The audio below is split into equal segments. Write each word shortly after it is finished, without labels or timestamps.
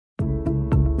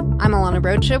I'm Alana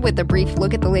Rocha with a brief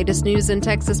look at the latest news in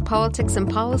Texas politics and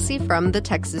policy from the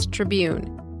Texas Tribune.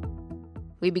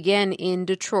 We begin in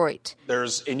Detroit.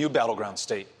 There's a new battleground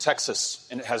state, Texas,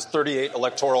 and it has 38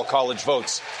 electoral college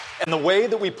votes. And the way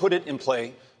that we put it in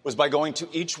play was by going to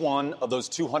each one of those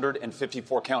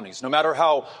 254 counties. No matter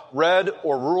how red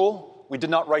or rural, we did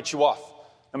not write you off.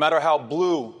 No matter how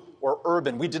blue or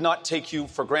urban, we did not take you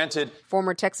for granted.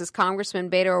 Former Texas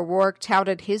Congressman Beto O'Rourke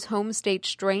touted his home state's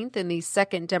strength in the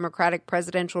second Democratic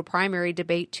presidential primary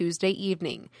debate Tuesday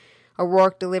evening.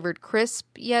 O'Rourke delivered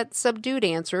crisp yet subdued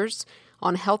answers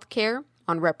on health care,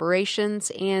 on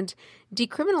reparations, and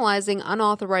decriminalizing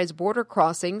unauthorized border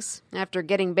crossings after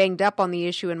getting banged up on the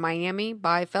issue in Miami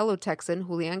by fellow Texan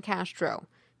Julian Castro.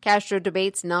 Castro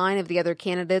debates 9 of the other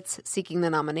candidates seeking the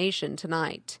nomination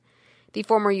tonight. The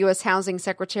former U.S. Housing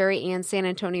Secretary and San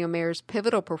Antonio Mayor's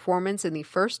pivotal performance in the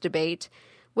first debate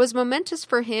was momentous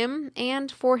for him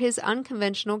and for his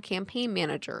unconventional campaign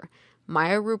manager,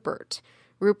 Maya Rupert.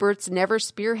 Rupert's never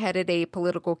spearheaded a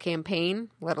political campaign,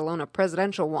 let alone a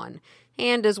presidential one,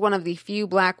 and as one of the few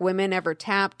black women ever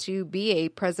tapped to be a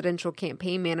presidential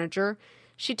campaign manager,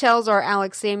 she tells our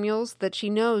Alex Samuels that she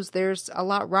knows there's a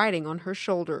lot riding on her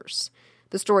shoulders.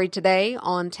 The story today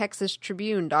on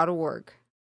TexasTribune.org.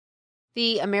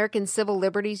 The American Civil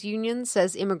Liberties Union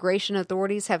says immigration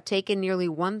authorities have taken nearly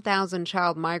 1,000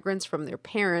 child migrants from their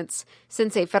parents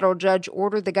since a federal judge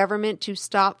ordered the government to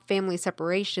stop family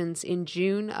separations in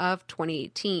June of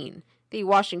 2018. The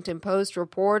Washington Post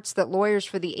reports that lawyers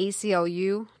for the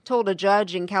ACLU told a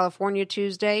judge in California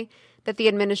Tuesday that the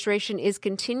administration is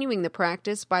continuing the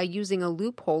practice by using a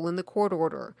loophole in the court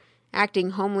order.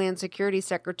 Acting Homeland Security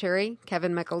Secretary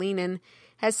Kevin McAleenan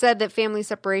has said that family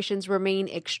separations remain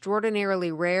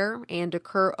extraordinarily rare and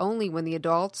occur only when the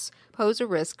adults pose a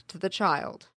risk to the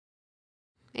child.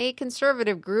 A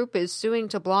conservative group is suing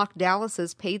to block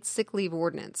Dallas's paid sick leave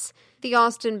ordinance. The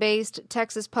Austin-based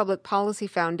Texas Public Policy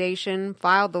Foundation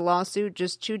filed the lawsuit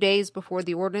just 2 days before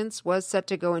the ordinance was set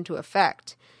to go into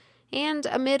effect, and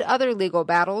amid other legal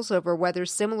battles over whether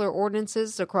similar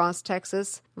ordinances across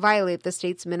Texas violate the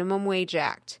state's Minimum Wage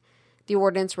Act. The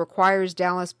ordinance requires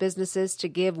Dallas businesses to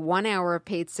give 1 hour of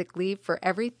paid sick leave for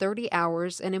every 30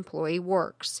 hours an employee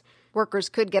works. Workers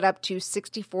could get up to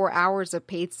 64 hours of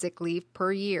paid sick leave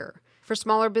per year. For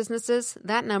smaller businesses,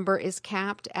 that number is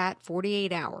capped at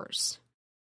 48 hours.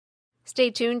 Stay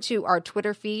tuned to our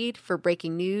Twitter feed for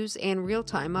breaking news and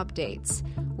real-time updates.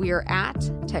 We are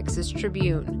at Texas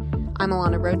Tribune. I'm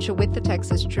Alana Rocha with the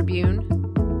Texas Tribune.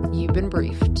 You've been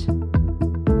briefed.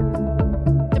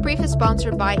 The brief is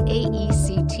sponsored by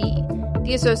AECT.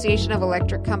 The Association of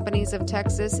Electric Companies of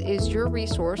Texas is your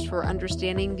resource for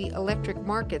understanding the electric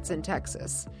markets in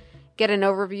Texas. Get an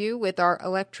overview with our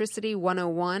Electricity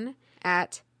 101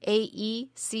 at aect.ent.